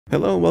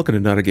Hello and welcome to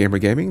Not a Gamer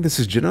Gaming. This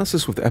is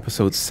Genosis with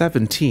episode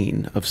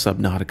 17 of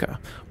Subnautica.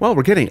 Well,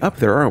 we're getting up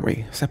there, aren't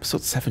we? It's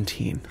episode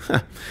 17.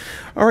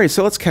 Alright,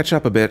 so let's catch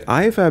up a bit.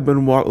 I've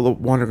been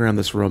wandering around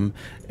this room,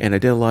 and I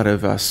did a lot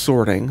of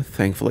sorting,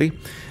 thankfully.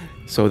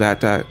 So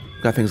that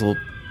got things a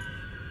little...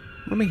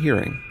 What am I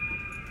hearing?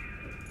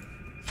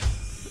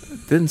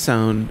 It didn't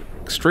sound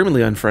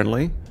extremely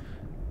unfriendly.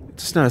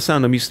 It's just not a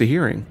sound I'm used to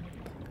hearing.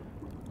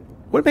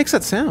 What makes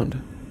that sound?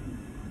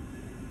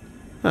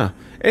 Huh.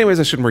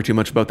 Anyways, I shouldn't worry too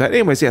much about that.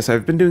 Anyways, yes,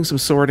 I've been doing some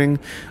sorting.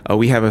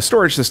 We have a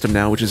storage system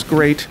now, which is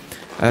great.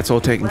 That's all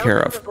taken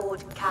care of.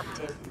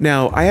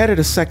 Now, I added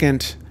a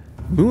second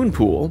moon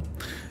pool,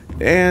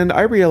 and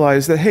I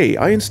realized that, hey,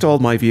 I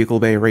installed my vehicle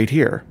bay right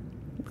here.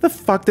 Where the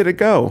fuck did it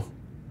go?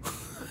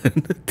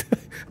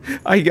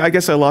 I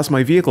guess I lost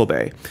my vehicle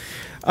bay.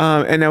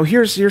 And now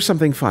here's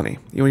something funny.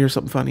 You want to hear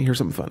something funny? Here's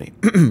something funny.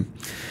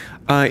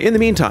 In the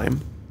meantime,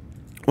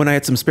 when I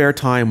had some spare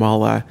time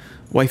while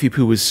Wifey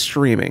Poo was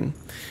streaming,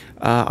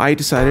 I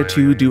decided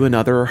to do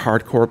another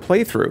hardcore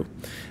playthrough.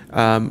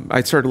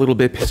 I started a little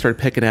bit, started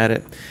picking at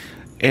it,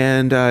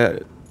 and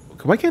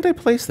why can't I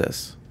place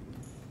this?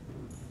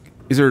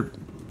 Is there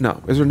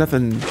nothing? There's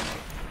nothing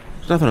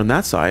on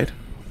that side.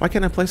 Why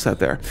can't I place that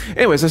there?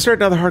 Anyways, I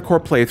started another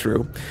hardcore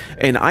playthrough,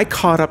 and I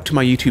caught up to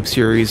my YouTube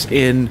series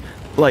in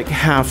like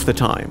half the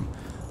time.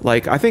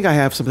 Like, I think I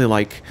have something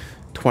like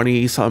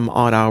 20 some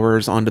odd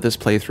hours onto this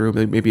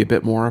playthrough, maybe a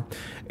bit more,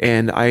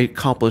 and I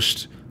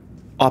accomplished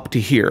up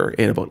to here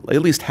in about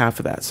at least half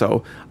of that.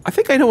 So I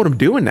think I know what I'm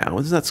doing now.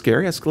 Isn't that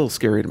scary? That's a little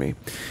scary to me.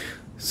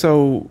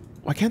 So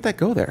why can't that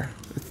go there?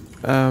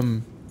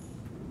 Hold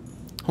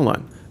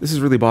on. This is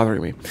really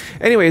bothering me.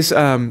 Anyways,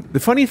 the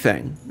funny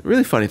thing,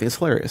 really funny thing, it's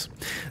hilarious,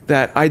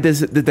 that I did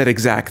that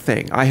exact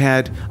thing. I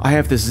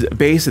have this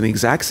base in the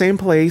exact same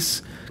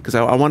place because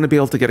I want to be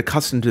able to get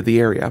accustomed to the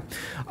area.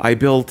 I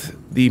built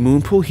the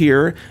moon pool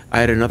here.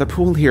 I had another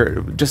pool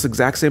here, just the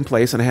exact same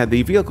place, and I had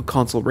the vehicle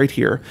console right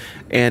here.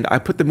 And I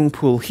put the moon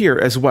pool here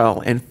as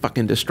well and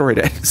fucking destroyed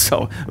it.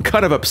 So I'm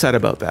kind of upset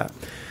about that.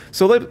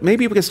 So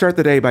maybe we can start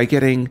the day by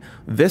getting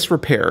this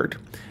repaired.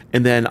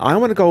 And then I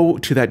want to go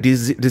to that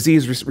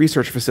disease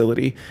research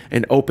facility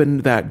and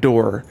open that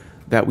door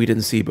that we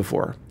didn't see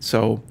before.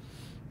 So,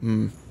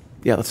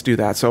 yeah, let's do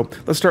that. So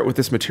let's start with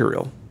this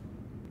material.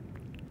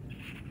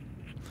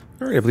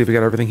 All right, I believe we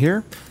got everything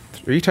here.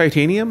 3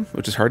 titanium,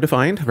 which is hard to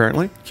find,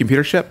 apparently.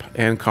 Computer chip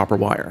and copper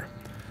wire.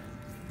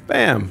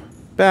 Bam!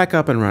 Back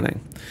up and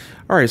running.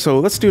 All right, so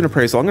let's do an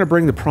appraisal. I'm going to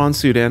bring the prawn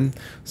suit in.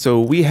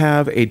 So we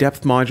have a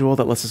depth module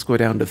that lets us go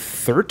down to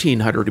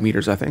 1,300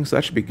 meters, I think. So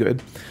that should be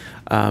good.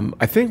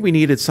 I think we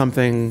needed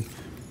something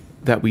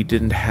that we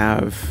didn't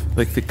have,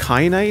 like the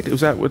kyanite.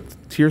 Was that what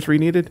tier 3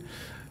 needed?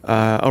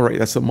 All right,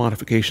 that's the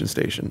modification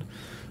station.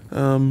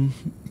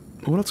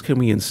 What else can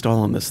we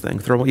install on this thing?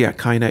 Thermal, yeah,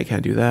 kyanite,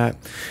 can't do that.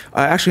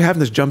 Actually, having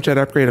this jump jet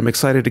upgrade, I'm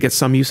excited to get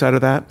some use out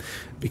of that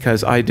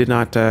because I did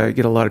not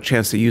get a lot of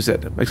chance to use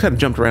it. I kind of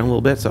jumped around a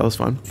little bit, so that was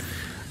fun.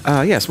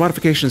 Yes,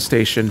 modification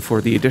station for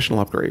the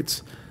additional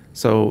upgrades.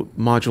 So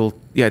module,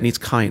 yeah, it needs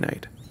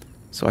kyanite.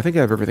 So I think I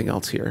have everything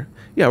else here.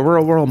 Yeah, we're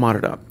all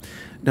modded up.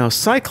 Now,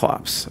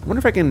 Cyclops. I wonder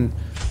if I can...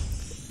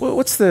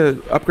 What's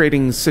the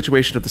upgrading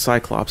situation of the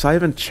Cyclops? I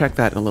haven't checked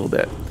that in a little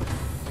bit.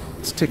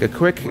 Let's take a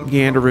quick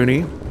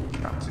gandaroony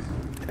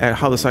at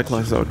how the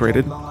Cyclops is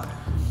upgraded.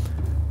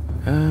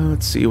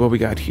 Let's see what we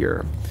got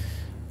here.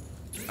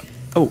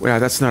 Oh, yeah,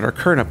 that's not our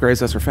current upgrades,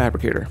 that's our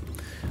fabricator.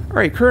 All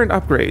right, current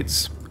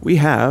upgrades. We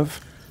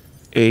have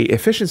a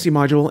efficiency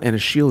module and a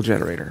shield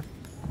generator.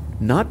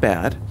 Not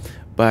bad,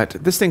 but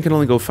this thing can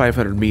only go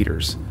 500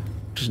 meters,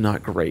 which is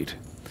not great.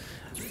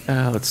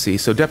 Let's see,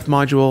 so depth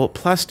module,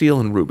 plasteel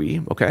and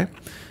ruby, okay.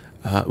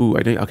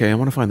 Okay, I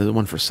want to find the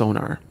one for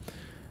sonar.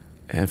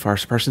 And fire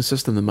suppression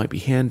system, that might be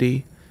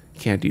handy.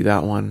 Can't do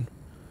that one.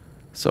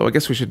 So I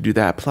guess we should do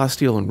that,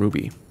 plasteel and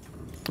ruby.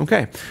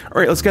 Okay, all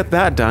right, let's get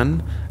that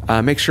done.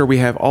 Make sure we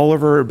have all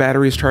of our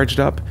batteries charged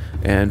up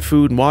and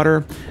food and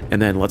water,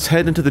 and then let's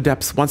head into the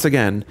depths once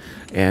again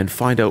and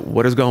find out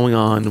what is going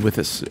on with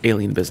this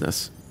alien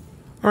business.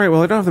 All right,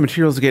 well, I don't have the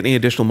materials to get any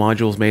additional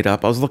modules made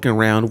up. I was looking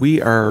around.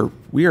 We are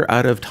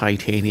out of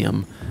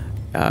titanium,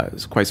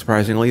 quite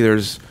surprisingly.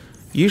 There's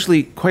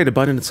usually quite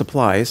abundant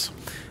supplies,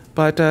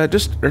 but there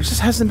just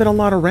hasn't been a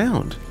lot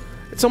around.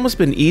 It's almost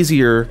been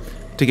easier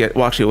to get,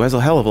 well, actually, it was a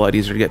hell of a lot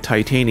easier to get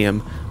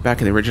titanium back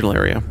in the original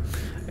area.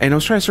 And I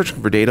was trying to search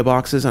for data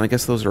boxes, and I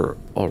guess those are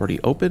already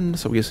open,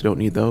 so we guess we don't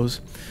need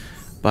those.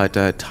 But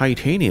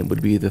titanium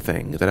would be the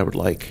thing that I would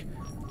like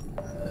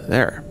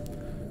there.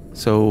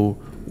 So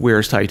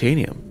where's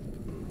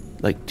titanium?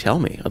 Like, tell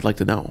me. I'd like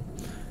to know.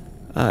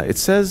 It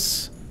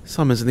says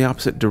some is in the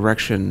opposite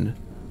direction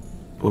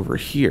over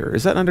here.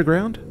 Is that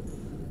underground?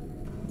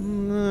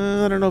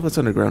 I don't know if it's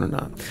underground or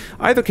not.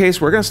 Either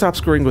case, we're going to stop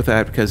screwing with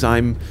that because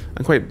I'm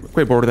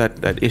quite bored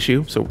of that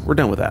issue, so we're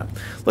done with that.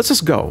 Let's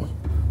just go.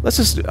 Let's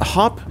just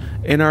hop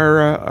in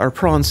our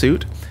prawn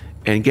suit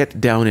and get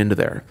down into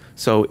there.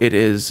 So it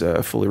is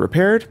fully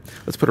repaired.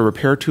 Let's put a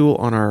repair tool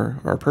on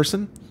our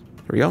person.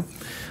 we go.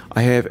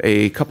 I have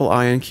a couple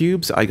ion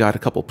cubes. I got a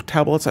couple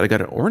tablets. I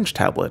got an orange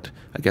tablet.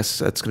 I guess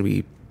that's going to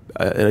be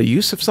a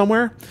use of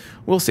somewhere.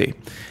 We'll see.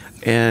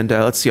 And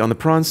let's see, on the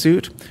prawn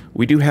suit,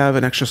 we do have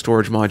an extra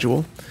storage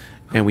module.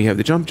 And we have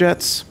the jump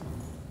jets.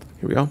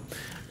 Here we go.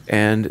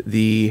 And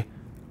the...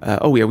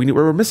 oh, yeah,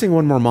 we're missing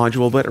one more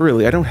module, but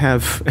really, I don't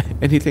have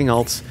anything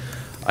else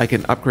I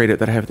can upgrade it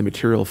that I have the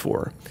material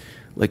for.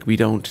 Like, we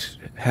don't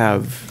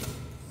have...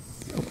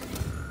 Oh,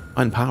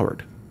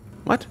 unpowered.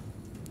 What?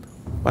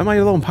 Why am I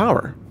low on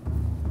power?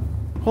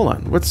 Hold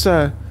on, what's,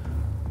 Yeah,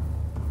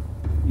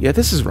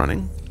 this is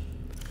running.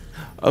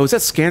 Oh, is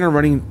that scanner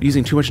running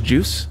using too much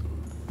juice?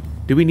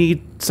 Do we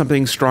need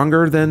something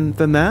stronger than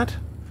that?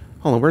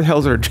 Hold on, where the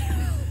hell's our...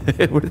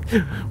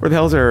 where the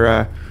hell's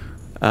our,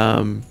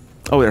 oh,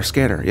 our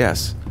scanner,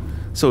 yes.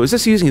 So is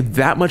this using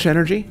that much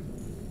energy?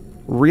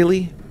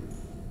 Really?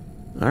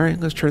 Alright,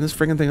 let's turn this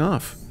friggin' thing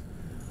off.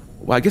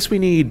 Well, I guess we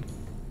need...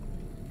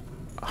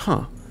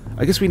 Huh.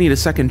 I guess we need a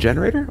second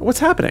generator? What's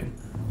happening?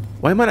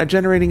 Why am I not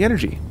generating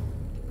energy?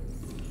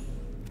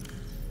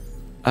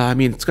 I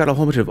mean, it's got a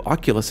whole bunch of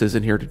oculuses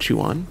in here to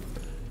chew on.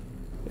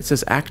 It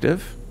says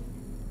active.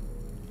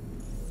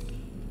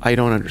 I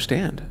don't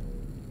understand.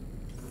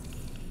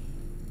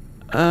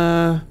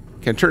 Can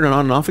I turn it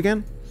on and off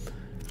again?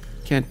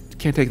 Can't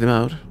take them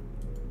out.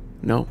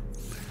 No.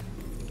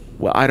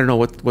 Well, I don't know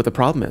what the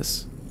problem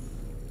is.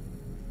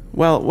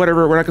 Well,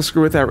 whatever, we're not gonna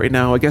screw with that right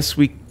now. I guess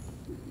we...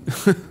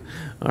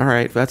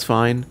 Alright, that's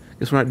fine.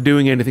 Guess we're not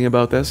doing anything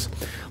about this.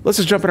 Let's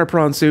just jump in our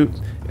prawn suit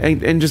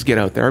and just get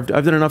out there. I've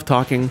done enough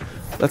talking.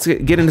 Let's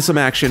get into some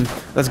action.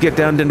 Let's get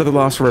down into the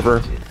Lost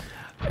River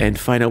and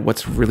find out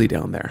what's really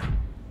down there.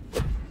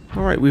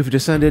 Alright, we've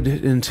descended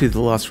into the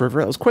Lost River.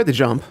 That was quite the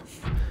jump.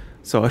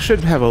 So I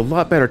should have a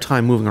lot better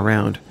time moving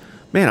around.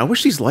 Man, I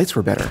wish these lights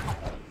were better.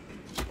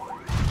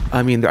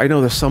 I mean, I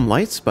know there's some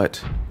lights,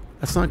 but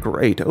that's not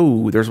great.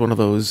 Oh, there's one of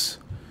those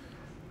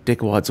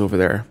dickwads over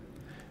there.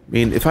 I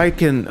mean, if I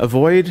can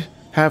avoid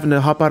having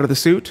to hop out of the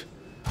suit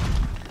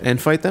and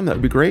fight them, that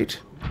would be great.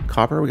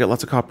 Copper, we got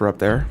lots of copper up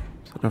there,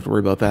 so I don't have to worry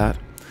about that.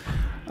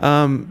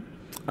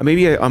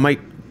 Maybe I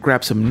might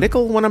grab some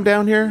nickel when I'm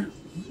down here.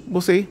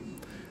 We'll see.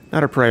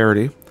 Not a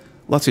priority.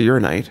 Lots of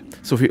uranite.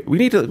 So if we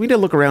need to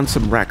look around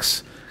some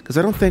wrecks, because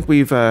I don't think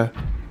we've...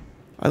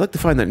 I'd like to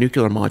find that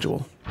nuclear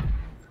module.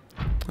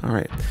 All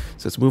right,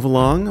 so let's move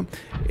along,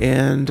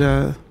 and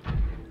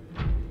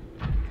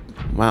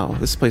wow,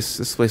 this place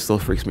still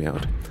freaks me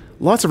out.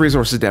 Lots of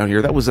resources down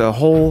here. That was a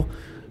whole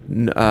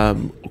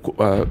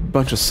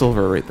bunch of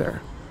silver right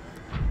there.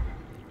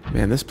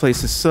 Man, this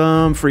place is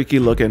some freaky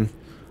looking.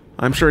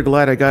 I'm sure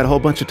glad I got a whole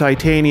bunch of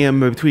titanium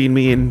between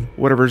me and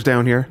whatever's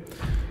down here.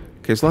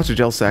 Okay, there's lots of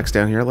gel sacks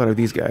down here. A lot of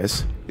these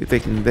guys, they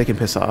can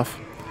piss off.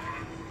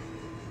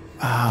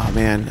 Oh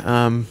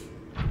man.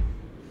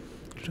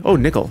 Oh,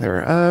 nickel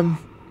there. Are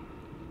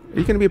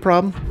you gonna be a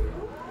problem?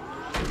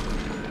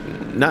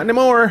 Not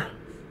anymore.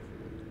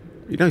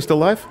 You know he's still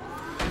alive?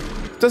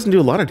 Doesn't do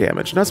a lot of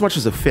damage. Not as much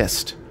as a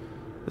fist.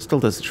 It still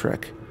does the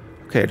trick.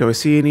 Okay, do I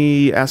see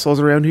any assholes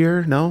around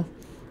here? No?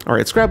 Alright,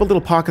 let's grab a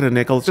little pocket of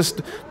nickel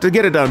just to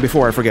get it done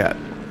before I forget.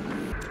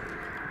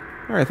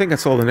 Alright, I think I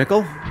sold the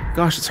nickel.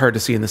 Gosh, it's hard to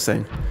see in this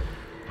thing.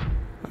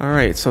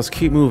 Alright, so let's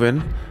keep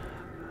moving.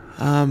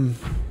 I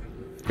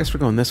guess we're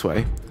going this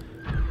way.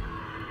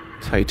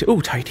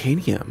 Ooh,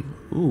 titanium.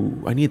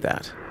 Ooh, I need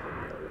that.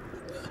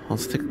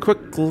 Let's take a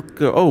quick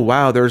look. Oh,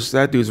 wow,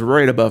 that dude's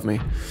right above me.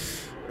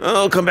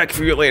 I'll come back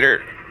for you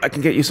later. I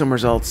can get you some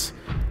results.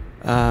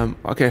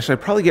 Okay, should I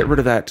probably get rid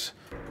of that,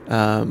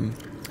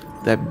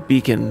 that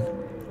beacon?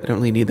 I don't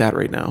really need that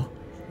right now.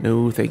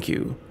 No, thank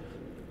you.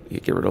 You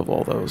get rid of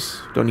all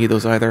those. Don't need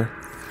those either.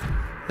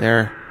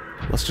 There.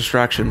 Less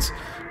distractions.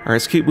 Alright,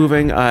 let's keep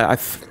moving. I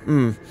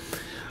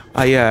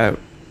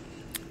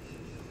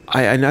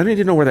need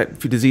to know where that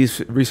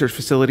disease research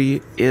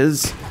facility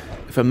is.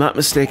 If I'm not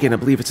mistaken, I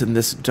believe it's in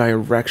this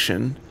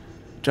direction.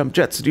 Jump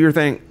jets, do your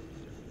thing.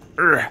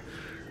 Urgh.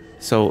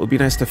 So it would be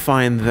nice to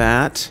find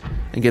that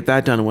and get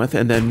that done with,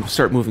 and then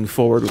start moving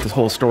forward with this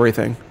whole story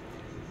thing.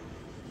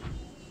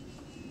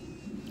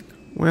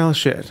 Well,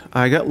 shit.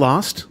 I got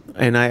lost,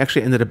 and I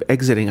actually ended up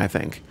exiting, I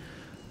think.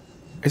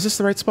 Is this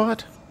the right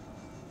spot?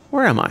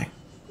 Where am I?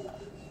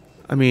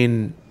 I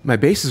mean, my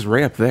base is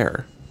right up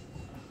there.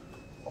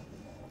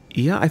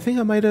 Yeah, I think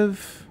I might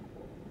have...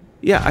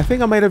 Yeah, I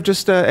think I might have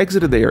just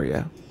exited the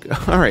area.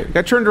 Alright,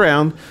 got turned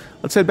around.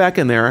 Let's head back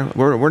in there.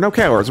 We're no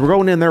cowards. We're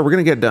going in there. We're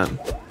going to get done.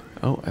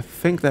 Oh, I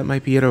think that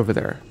might be it over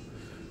there.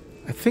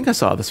 I think I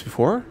saw this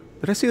before.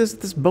 Did I see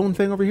this bone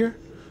thing over here?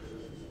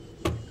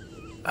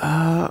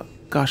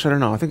 Gosh, I don't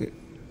know. I think...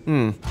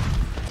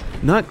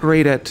 Not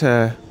great at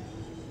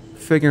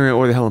figuring out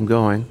where the hell I'm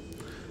going.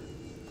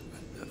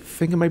 I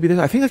think it might be this.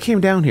 I think I came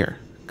down here,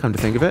 come to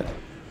think of it.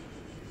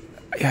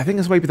 Yeah, I think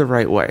this might be the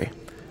right way.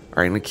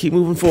 Alright, I'm going to keep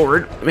moving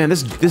forward. Man,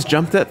 this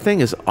jump that thing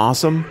is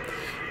awesome.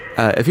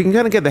 If you can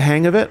kind of get the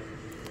hang of it,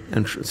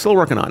 I'm still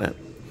working on it.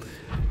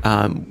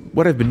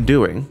 What I've been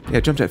doing... Yeah,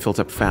 jump jet fills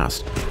up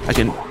fast. I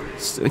can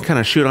kind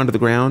of shoot onto the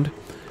ground.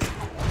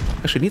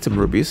 Actually, need some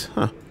rubies.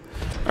 Huh.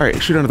 All right,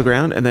 shoot onto the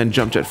ground and then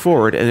jump jet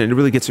forward, and it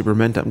really gets your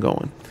momentum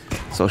going.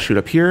 So I'll shoot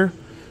up here,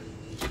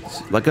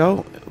 let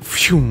go.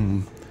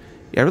 Phew.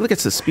 Yeah, it really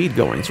gets the speed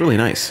going. It's really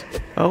nice.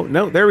 Oh,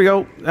 no, there we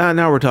go.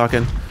 Now we're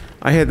talking.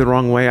 I headed the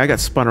wrong way. I got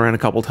spun around a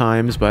couple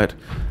times, but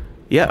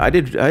yeah, I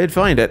did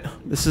find it.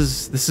 This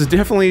is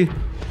definitely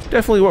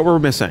what we're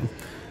missing.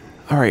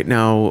 All right,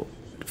 now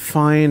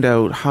find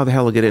out how the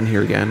hell to get in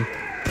here again.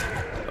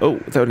 Oh,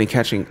 without any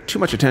catching too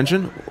much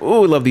attention.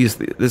 Oh, I love these.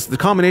 The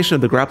combination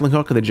of the grappling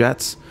hook and the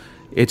jets.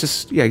 It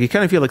just, yeah, you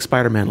kind of feel like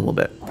Spider-Man a little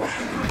bit.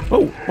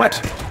 Oh, what?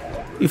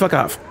 You fuck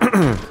off.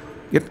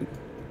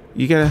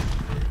 You get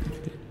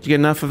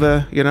enough of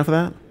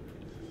that?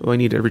 Oh, I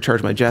need to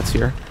recharge my jets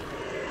here.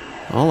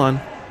 Hold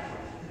on.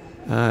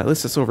 At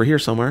least it's over here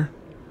somewhere.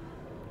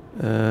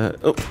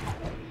 Oh.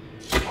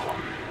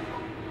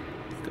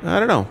 I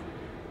don't know.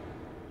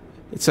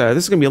 It's this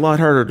is gonna be a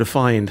lot harder to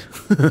find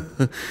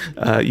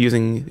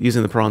using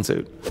the prawn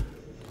suit.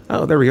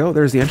 Oh, there we go.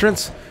 There's the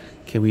entrance.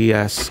 Can we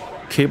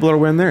cable our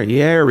way in there?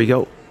 Yeah, there we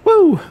go.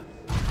 Woo!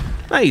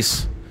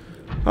 Nice.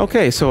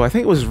 Okay, so I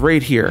think it was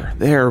right here.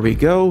 There we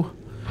go.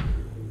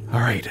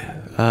 All right.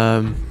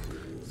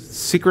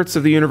 Secrets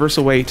of the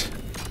universal weight.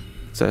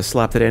 So I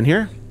slapped it in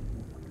here.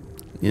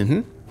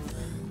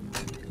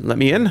 Let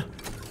me in.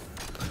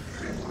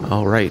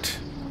 All right.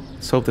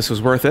 Let's hope this was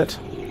worth it.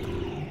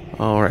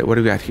 All right, what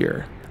do we got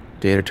here?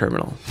 Data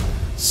terminal.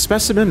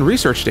 Specimen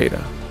research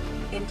data.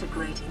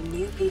 Integrating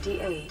new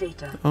PDA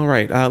data. All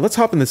right, let's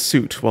hop in the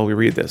suit while we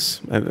read this.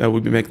 That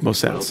would make the most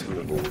sense.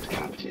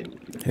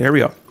 There we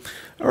go.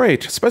 All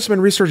right,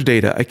 specimen research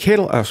data.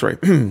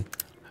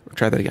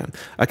 Try that again.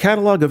 A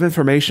catalog of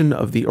information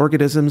of the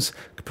organisms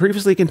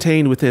previously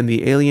contained within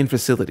the alien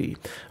facility.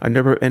 A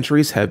number of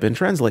entries have been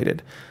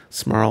translated.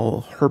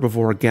 Small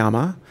herbivore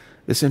gamma.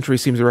 This entry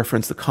seems to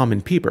reference the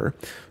common peeper.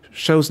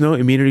 Shows no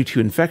immunity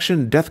to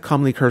infection. Death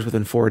commonly occurs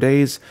within 4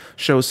 days.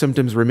 Shows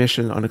symptoms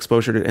remission on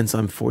exposure to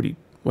enzyme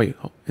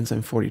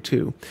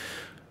 42.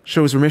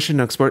 Shows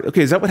remission on exposure.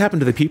 Okay, is that what happened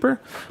to the peeper?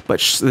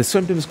 But the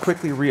symptoms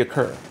quickly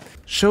reoccur.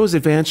 Shows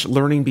advanced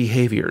learning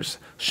behaviors.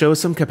 Shows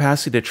some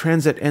capacity to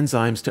transit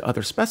enzymes to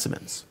other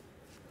specimens.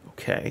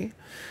 Okay.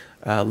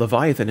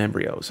 Leviathan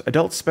embryos.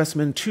 Adult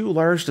specimen too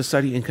large to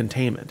study in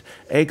containment.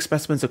 Egg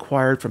specimens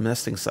acquired from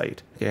nesting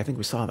site. Okay, I think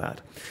we saw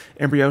that.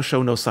 Embryos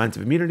show no signs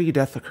of immunity.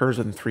 Death occurs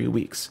within 3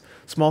 weeks.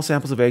 Small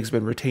samples of eggs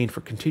have been retained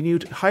for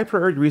continued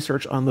high-priority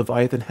research on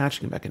Leviathan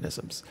hatching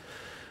mechanisms.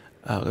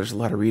 There's a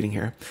lot of reading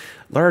here.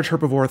 Large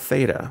herbivore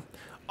theta.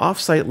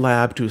 Off-site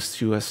lab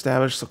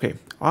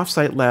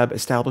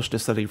established to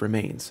study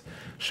remains.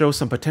 Shows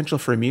some potential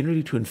for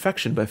immunity to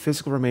infection, but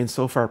physical remains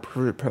so far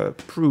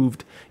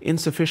proved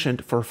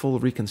insufficient for full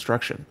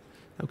reconstruction.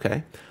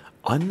 Okay.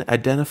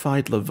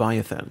 Unidentified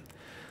Leviathan.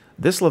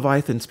 This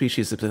Leviathan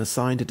species has been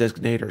assigned to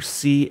designator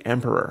C.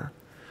 Emperor.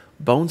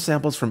 Bone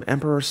samples from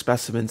Emperor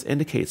specimens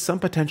indicate some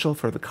potential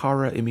for the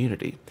Kara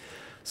immunity.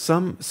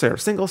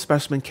 Single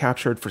specimen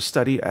captured for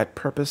study at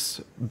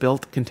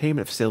purpose-built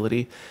containment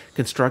facility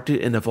constructed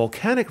in a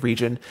volcanic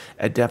region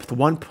at depth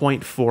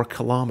 1.4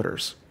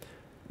 kilometers.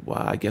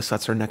 Well, I guess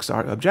that's our next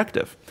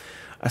objective.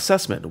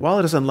 Assessment. While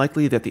it is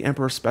unlikely that the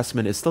Emperor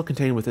specimen is still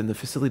contained within the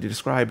facility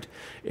described,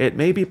 it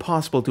may be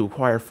possible to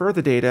acquire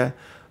further data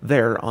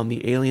there on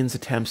the aliens'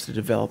 attempts to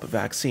develop a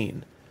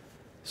vaccine.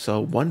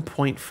 So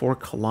 1.4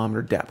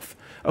 kilometer depth.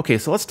 Okay,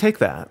 so let's take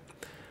that.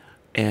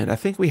 And I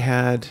think we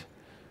had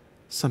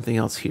something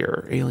else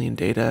here. Alien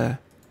data,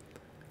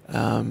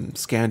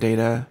 scan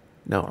data,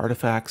 no,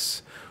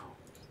 artifacts.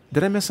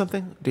 Did I miss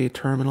something? Data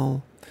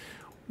terminal.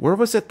 Where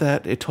was it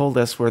that it told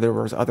us where there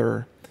was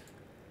other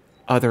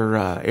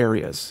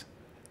areas?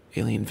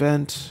 Alien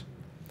vent.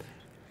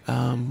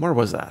 Where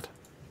was that?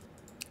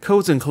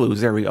 Codes and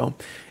clues. There we go.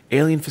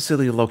 Alien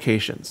facility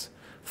locations.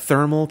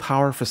 Thermal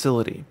power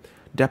facility.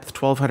 Depth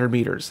 1,200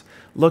 meters.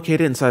 Located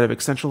inside of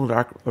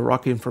extensional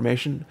rocky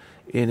formation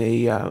in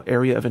a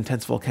area of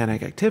intense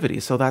volcanic activity.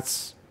 So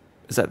is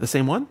that the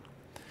same one?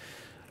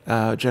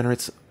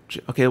 Generates.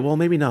 Okay, well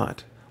maybe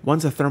not.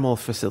 One's a thermal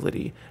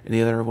facility, and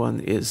the other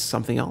one is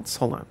something else.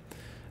 Hold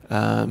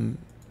on.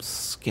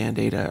 Scan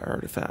data,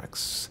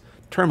 artifacts,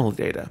 terminal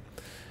data.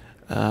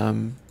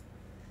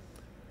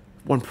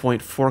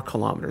 1.4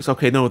 kilometers.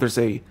 Okay, no, there's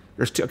two.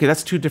 Okay,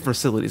 that's two different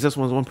facilities. This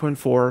one's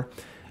 1.4,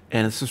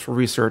 and this is for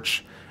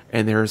research.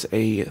 And there's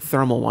a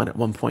thermal one at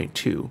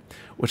 1.2,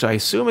 which I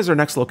assume is our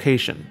next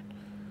location.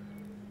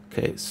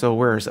 Okay, so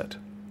where is it?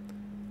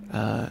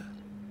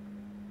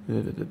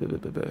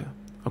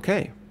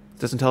 Okay,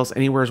 doesn't tell us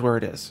anywhere where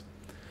it is.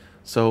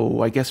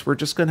 So I guess we're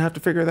just going to have to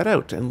figure that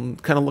out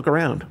and kind of look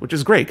around, which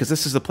is great because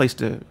this is the place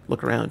to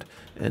look around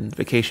and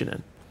vacation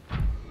in.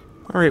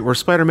 All right, we're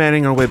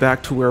Spider-Manning our way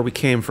back to where we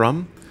came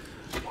from.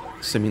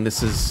 Assuming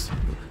this is...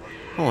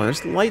 Oh,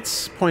 there's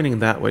lights pointing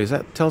that way. Does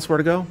that tell us where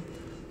to go?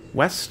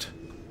 West?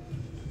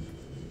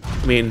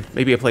 I mean,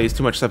 maybe I play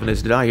too much 7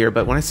 Days to Die here,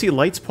 but when I see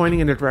lights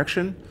pointing in a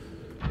direction,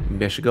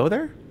 maybe I should go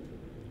there?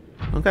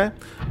 Okay.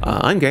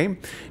 I'm game.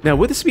 Now,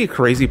 would this be a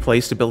crazy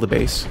place to build a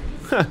base?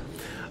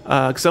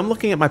 Because I'm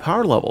looking at my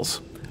power levels.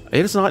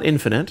 It is not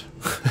infinite.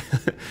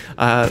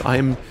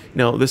 I'm,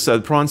 this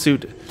prawn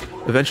suit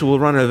eventually will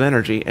run out of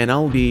energy, and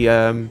I'll be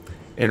in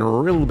a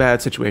real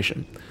bad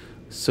situation.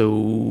 So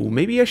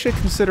maybe I should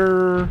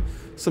consider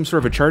some sort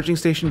of a charging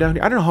station down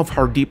here. I don't know how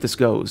far deep this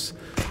goes,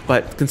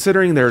 but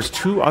considering there's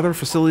 2 other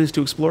facilities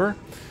to explore.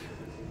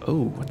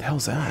 Oh, what the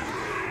hell's that?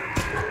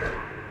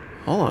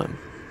 Hold on.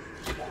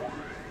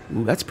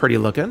 Ooh, that's pretty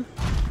looking.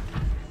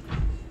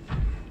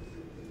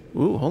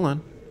 Ooh, hold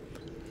on.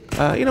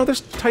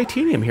 There's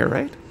titanium here,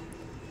 right?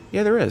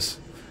 Yeah, there is.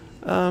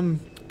 Okay,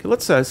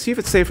 let's see if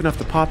it's safe enough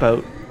to pop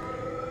out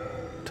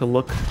to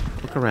look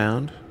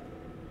around.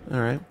 All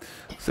right.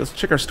 So let's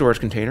check our storage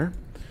container.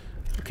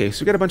 Okay,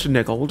 so we got a bunch of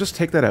nickel. We'll just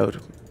take that out.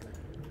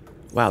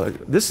 Wow,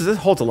 this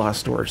holds a lot of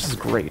storage. This is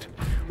great.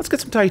 Let's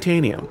get some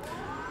titanium,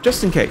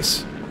 just in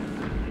case.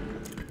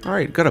 All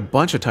right, got a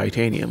bunch of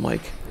titanium.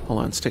 Like, hold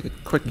on, let's take a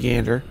quick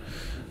gander.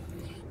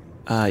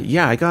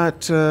 Yeah, I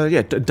got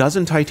a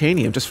dozen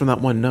titanium just from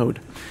that one node,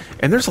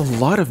 and there's a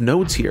lot of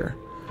nodes here.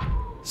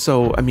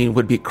 So, I mean,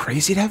 would it be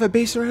crazy to have a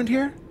base around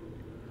here?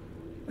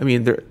 I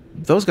mean,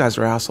 those guys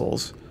are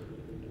assholes,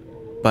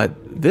 but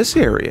this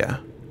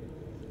area,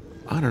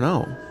 I don't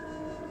know.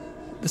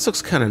 This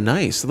looks kind of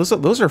nice.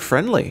 Those are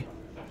friendly.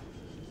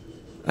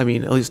 I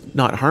mean, at least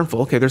not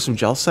harmful. Okay, there's some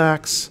gel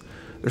sacks.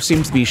 There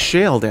seems to be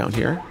shale down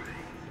here.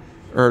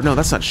 Or, no,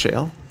 that's not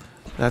shale.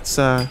 That's,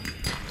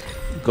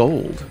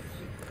 gold.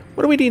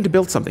 What do we need to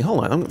build something?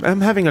 Hold on,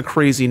 I'm having a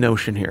crazy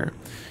notion here.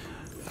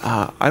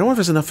 I don't know if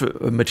there's enough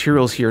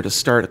materials here to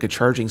start like a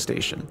charging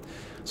station.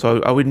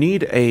 So I would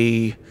need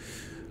a,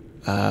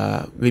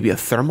 maybe a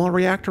thermal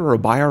reactor or a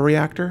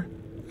bioreactor.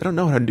 I don't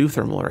know how to do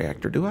thermal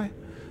reactor, do I?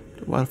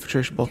 Water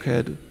filtration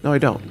bulkhead. No, I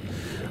don't.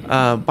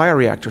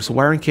 Bioreactor. So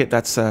wiring kit,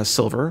 that's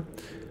silver.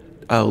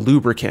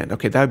 Lubricant.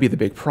 Okay, that would be the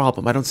big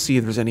problem. I don't see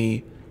if there's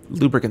any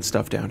lubricant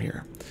stuff down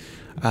here.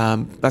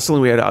 That's the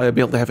only way I'd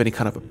be able to have any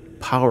kind of a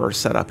power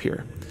set up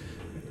here.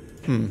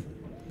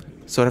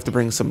 So I'd have to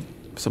bring some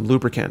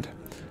lubricant.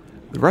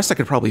 The rest I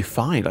could probably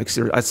find. Like,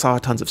 I saw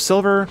tons of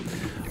silver.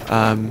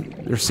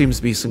 There seems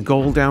to be some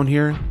gold down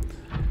here.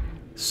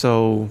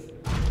 So,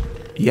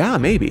 yeah,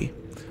 maybe.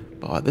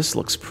 Oh, this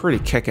looks pretty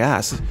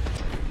kick-ass.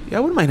 Yeah, I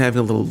wouldn't mind having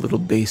a little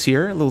base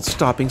here, a little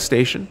stopping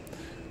station.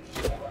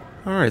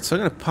 All right, so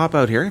I'm gonna pop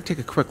out here and take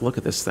a quick look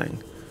at this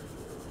thing.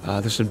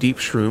 There's some deep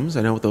shrooms.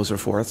 I know what those are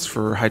for. That's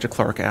for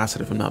hydrochloric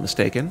acid, if I'm not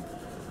mistaken.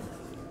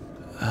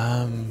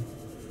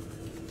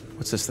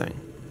 What's this thing?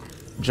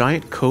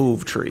 Giant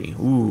cove tree.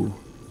 Ooh.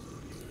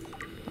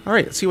 All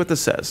right, let's see what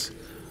this says.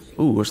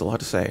 Ooh, there's a lot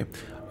to say.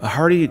 A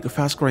hardy,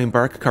 fast-growing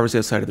bark covers the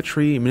outside of the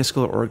tree.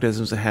 Minuscule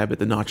organisms inhabit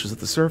the notches of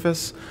the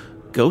surface.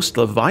 Ghost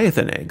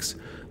leviathan eggs.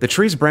 The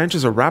tree's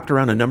branches are wrapped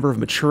around a number of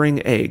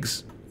maturing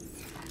eggs.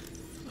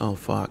 Oh,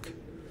 fuck.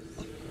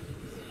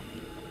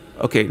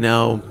 Okay,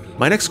 now,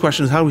 my next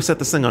question is how do we set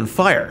this thing on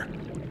fire?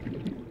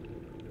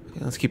 Okay,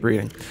 let's keep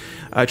reading.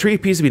 A tree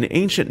appears to be an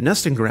ancient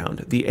nesting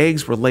ground. The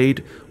eggs were laid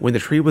when the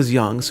tree was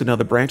young, so now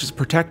the branches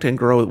protect and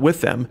grow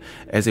with them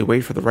as they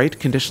wait for the right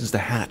conditions to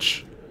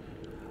hatch.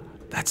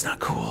 That's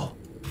not cool.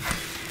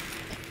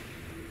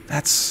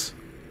 That's...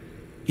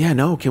 Yeah,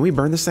 no, can we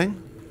burn this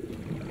thing?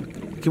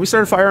 Can we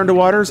start a fire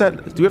underwater?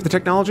 Do we have the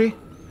technology?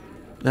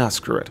 Ah,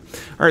 screw it.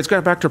 All right, let's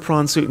go back to a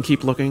prawn suit and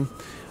keep looking.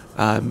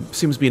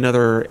 Seems to be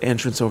another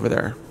entrance over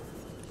there.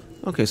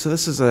 Okay, so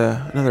this is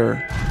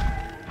another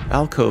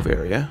alcove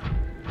area.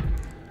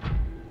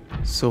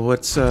 So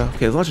what's... okay,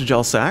 there's lots of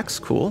gel sacks.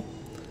 Cool.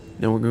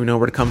 Now we know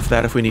where to come for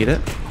that if we need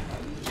it.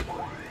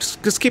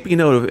 Just keeping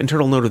a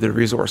internal note of the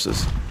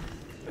resources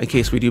in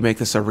case we do make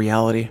this a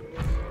reality.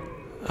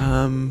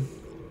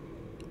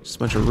 Just a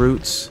bunch of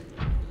roots.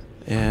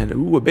 And,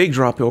 ooh, a big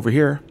drop over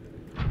here.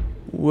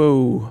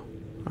 Whoa.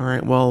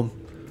 Alright, well,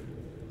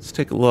 let's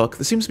take a look.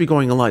 This seems to be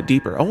going a lot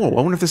deeper. Oh, I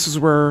wonder if this is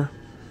where...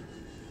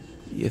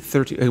 Yeah,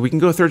 we can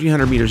go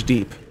 1,300 meters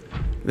deep.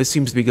 This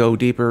seems to be go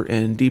deeper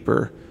and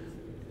deeper.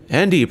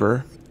 And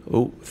deeper.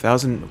 Oh,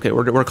 1,000... Okay,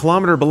 we're a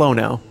kilometer below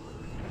now.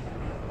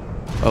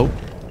 Oh.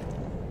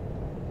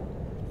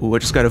 Ooh, I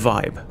just got a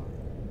vibe.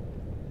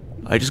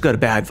 I just got a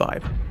bad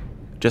vibe.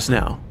 Just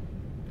now.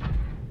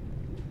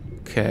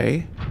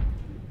 Okay.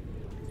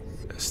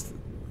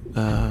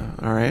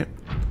 Alright.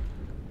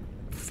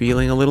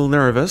 Feeling a little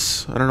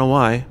nervous. I don't know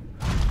why.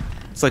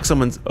 It's like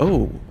someone's...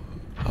 Oh.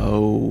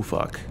 Oh,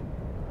 fuck.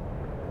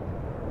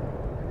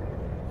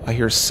 I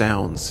hear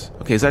sounds.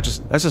 Okay, is that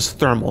just... That's just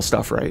thermal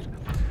stuff, right?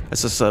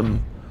 That's just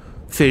some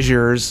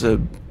fissures,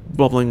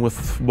 bubbling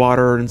with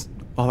water and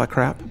all that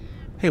crap.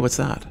 Hey, what's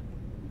that?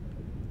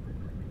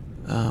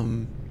 I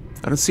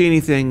don't see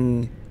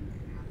anything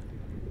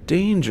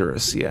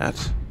dangerous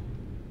yet.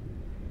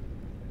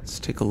 Let's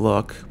take a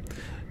look.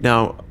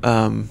 Now,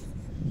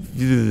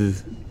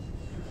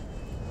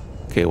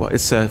 okay, well,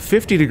 it's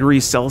 50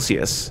 degrees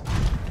Celsius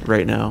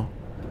right now.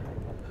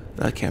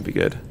 That can't be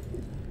good.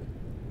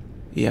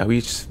 Yeah,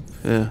 we just...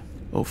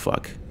 oh,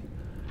 fuck.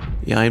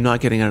 Yeah, I'm not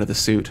getting out of the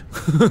suit.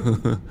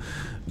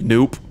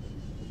 Nope.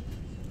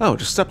 Oh,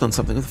 just stepped on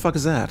something. What the fuck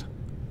is that?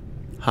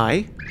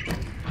 Hi?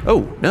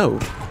 Oh, no.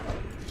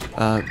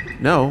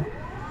 No.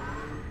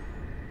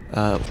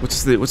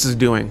 What's this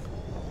doing?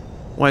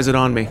 Why is it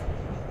on me?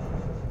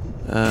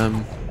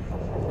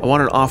 I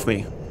want it off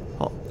me.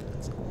 Well,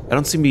 I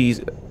don't seem to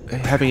be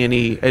having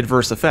any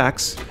adverse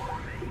effects,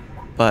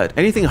 but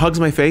anything hugs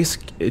my face,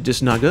 it's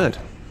just not good.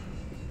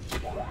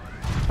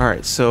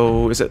 Alright,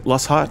 so is it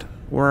less hot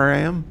where I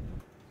am?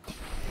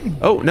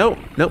 Oh, no,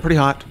 pretty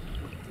hot.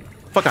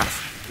 Fuck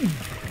off.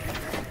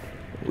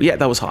 Yeah,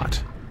 that was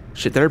hot.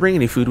 Shit, did I bring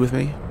any food with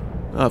me?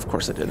 Oh, of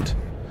course I didn't.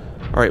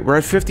 Alright, we're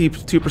at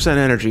 52%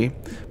 energy,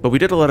 but we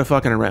did a lot of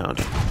fucking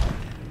around.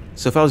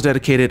 So if I was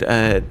dedicated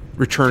at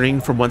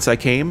returning from whence I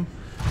came,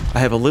 I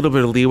have a little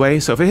bit of leeway.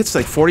 So if it hits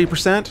like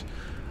 40%,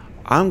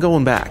 I'm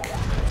going back.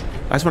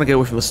 I just want to get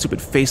away from those stupid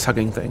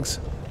face-hugging things.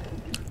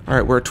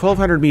 Alright, we're at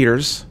 1,200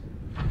 meters.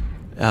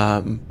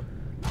 I'm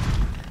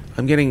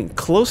getting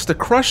close to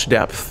crush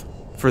depth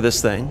for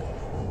this thing,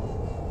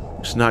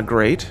 which is not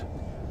great.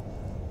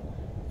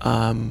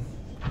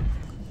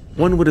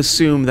 One would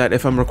assume that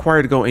if I'm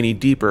required to go any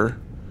deeper,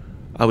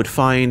 I would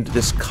find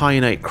this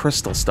kyanite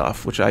crystal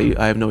stuff, which I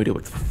have no idea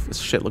what this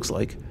shit looks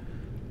like.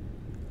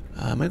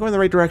 Am I going in the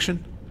right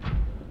direction?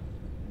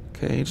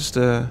 Okay, just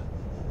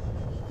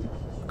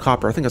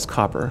copper. I think that's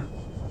copper.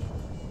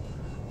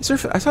 Is there,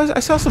 I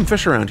saw some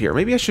fish around here.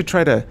 Maybe I should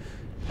try to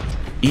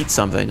eat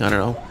something. I don't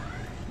know.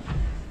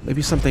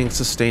 Maybe something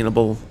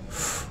sustainable.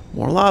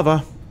 More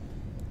lava.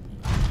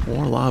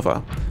 More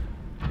lava.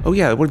 Oh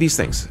yeah, what are these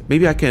things?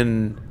 Maybe I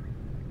can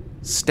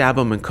stab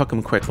them and cook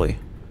them quickly.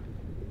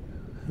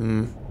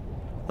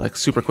 Like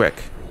super quick.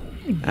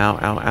 Ow,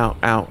 ow, ow,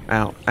 ow,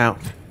 ow, ow,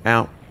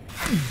 ow.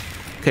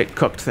 Okay,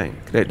 cooked thing.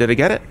 Did I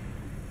get it?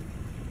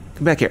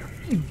 Come back here.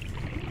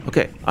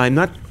 Okay, I'm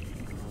not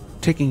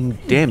taking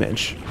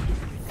damage,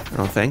 I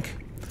don't think.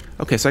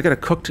 Okay, so I got a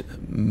cooked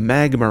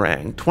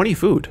magmarang. 20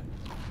 food.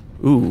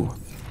 Ooh,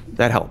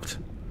 that helped.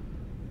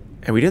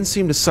 And we didn't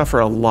seem to suffer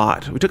a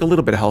lot. We took a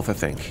little bit of health, I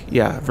think.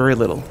 Yeah, very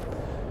little.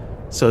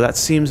 So that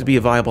seems to be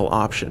a viable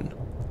option.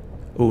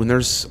 Ooh, and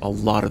there's a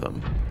lot of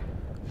them.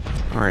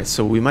 Alright,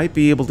 so we might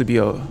be able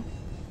to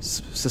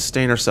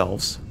sustain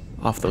ourselves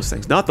off those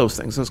things. Not those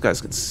things. Those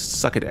guys can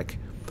suck a dick.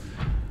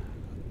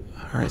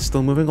 Alright,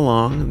 still moving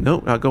along.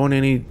 Nope, not going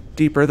any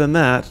deeper than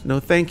that. No,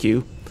 thank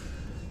you.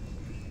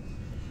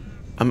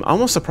 I'm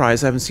almost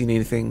surprised I haven't seen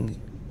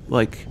anything,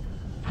 like,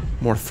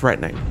 more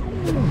threatening.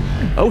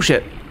 Oh,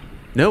 shit.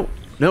 Nope.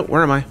 Nope,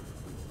 where am I?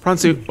 Prawn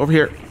suit, over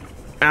here.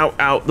 Ow,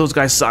 ow, those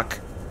guys suck.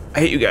 I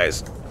hate you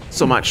guys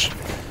so much.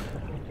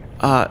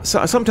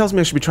 So something tells me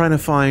I should be trying to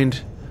find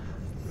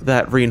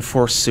that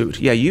reinforced suit.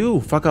 Yeah,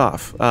 you, fuck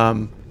off.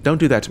 Don't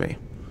do that to me.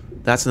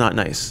 That's not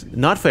nice.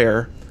 Not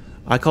fair.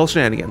 I call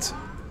shenanigans.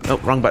 Oh,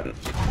 wrong button.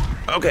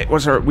 Okay, we're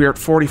at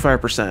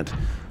 45%.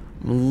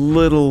 I'm a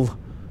little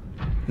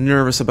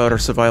nervous about our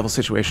survival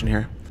situation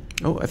here.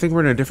 Oh, I think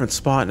we're in a different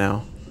spot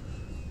now.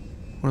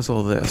 What is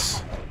all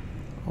this?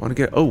 I want to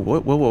get... Oh, whoa,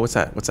 what's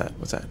that? What's that?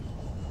 What's that?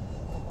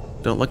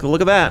 Don't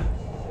look at that.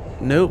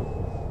 Nope.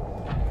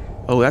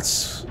 Oh,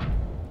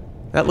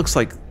 that looks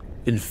like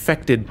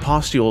infected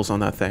pustules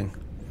on that thing.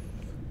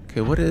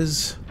 Okay, what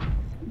is...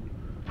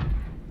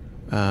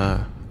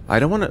 I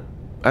don't want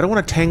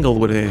to tangle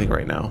with anything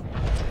right now.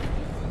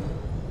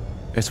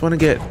 I just want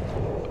to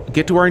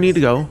get to where I need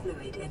to go.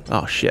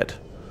 Oh shit.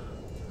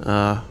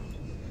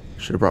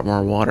 Should have brought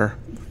more water.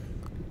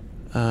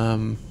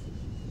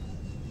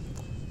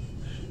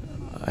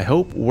 I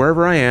hope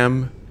wherever I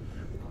am...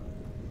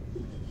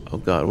 Oh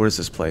god, what is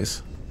this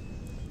place?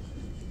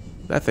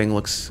 That thing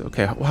looks...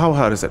 Okay, how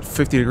hot is it?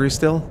 50 degrees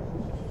still?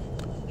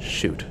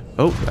 Shoot.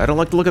 Oh, I don't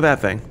like to look at that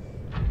thing.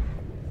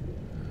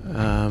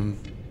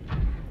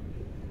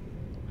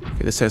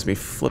 Okay, this has me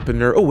flipping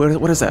nerve. Oh,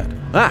 what is that?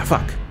 Ah,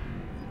 fuck.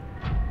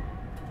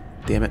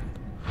 Damn it.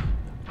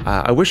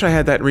 I wish I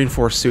had that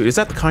reinforced suit. Is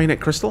that the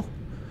kyanite crystal?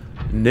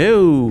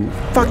 No.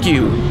 Fuck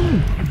you.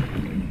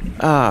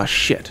 Ah,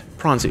 shit.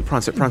 Prawn suit,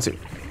 prawn suit, prawn suit.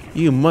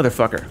 You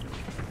motherfucker.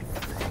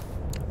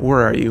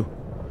 Where are you?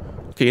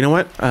 Okay, you know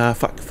what?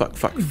 Fuck.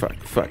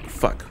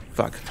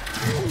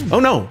 Oh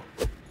no!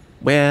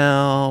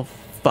 Well,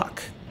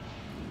 fuck.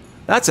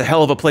 That's a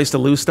hell of a place to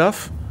lose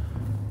stuff.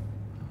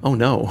 Oh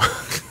no.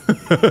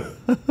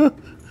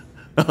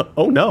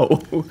 Oh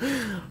no.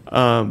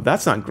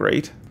 That's not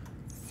great.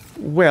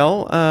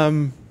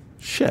 Well,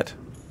 shit.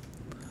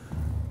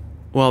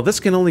 Well, this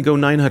can only go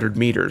 900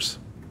 meters.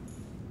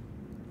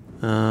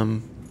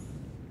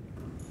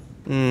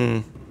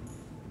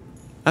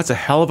 That's a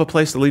hell of a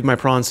place to leave my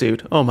prawn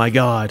suit. Oh my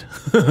god.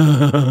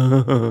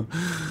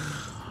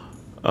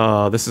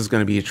 This is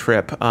going to be a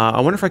trip. I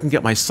wonder if I can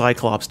get my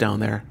Cyclops down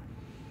there.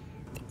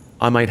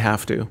 I might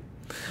have to.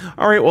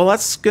 Alright, well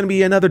that's going to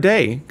be another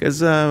day,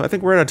 because I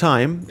think we're out of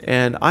time,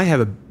 and I have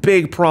a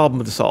big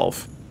problem to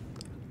solve.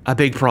 A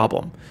big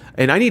problem.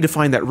 And I need to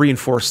find that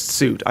reinforced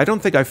suit. I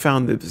don't think I've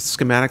found the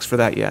schematics for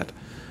that yet.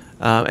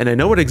 And I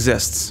know it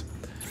exists.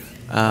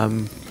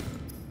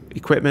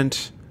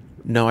 Equipment...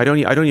 No, I don't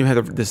even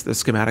have the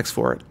schematics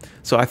for it.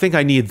 So I think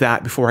I need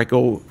that before I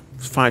go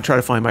try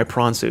to find my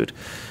prawn suit.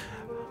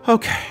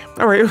 Okay,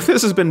 alright,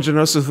 this has been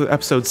Genosis with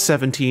episode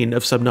 17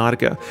 of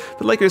Subnautica.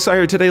 But like I saw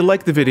here today,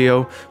 like the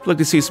video. If you'd like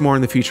to see some more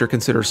in the future,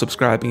 consider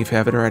subscribing if you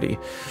haven't already.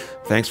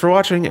 Thanks for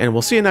watching, and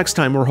we'll see you next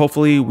time where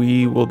hopefully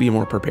we will be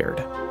more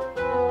prepared.